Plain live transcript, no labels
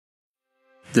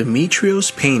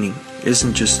Demetrios painting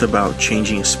isn't just about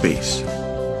changing space.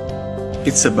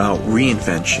 It's about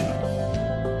reinvention.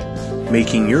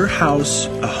 Making your house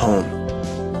a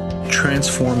home.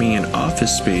 Transforming an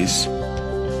office space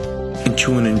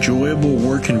into an enjoyable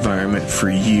work environment for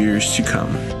years to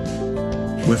come.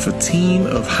 With a team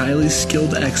of highly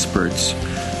skilled experts,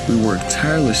 we work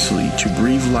tirelessly to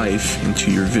breathe life into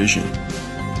your vision.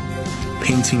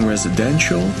 Painting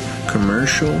residential,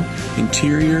 commercial,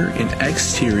 interior, and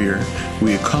exterior,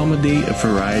 we accommodate a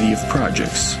variety of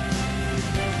projects.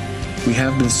 We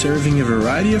have been serving a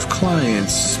variety of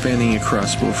clients spanning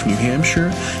across both New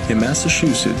Hampshire and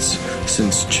Massachusetts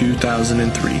since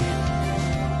 2003.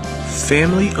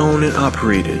 Family owned and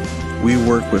operated, we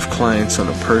work with clients on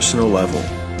a personal level.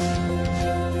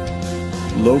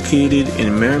 Located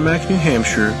in Merrimack, New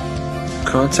Hampshire,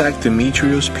 contact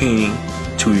Demetrios Painting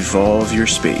to evolve your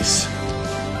space.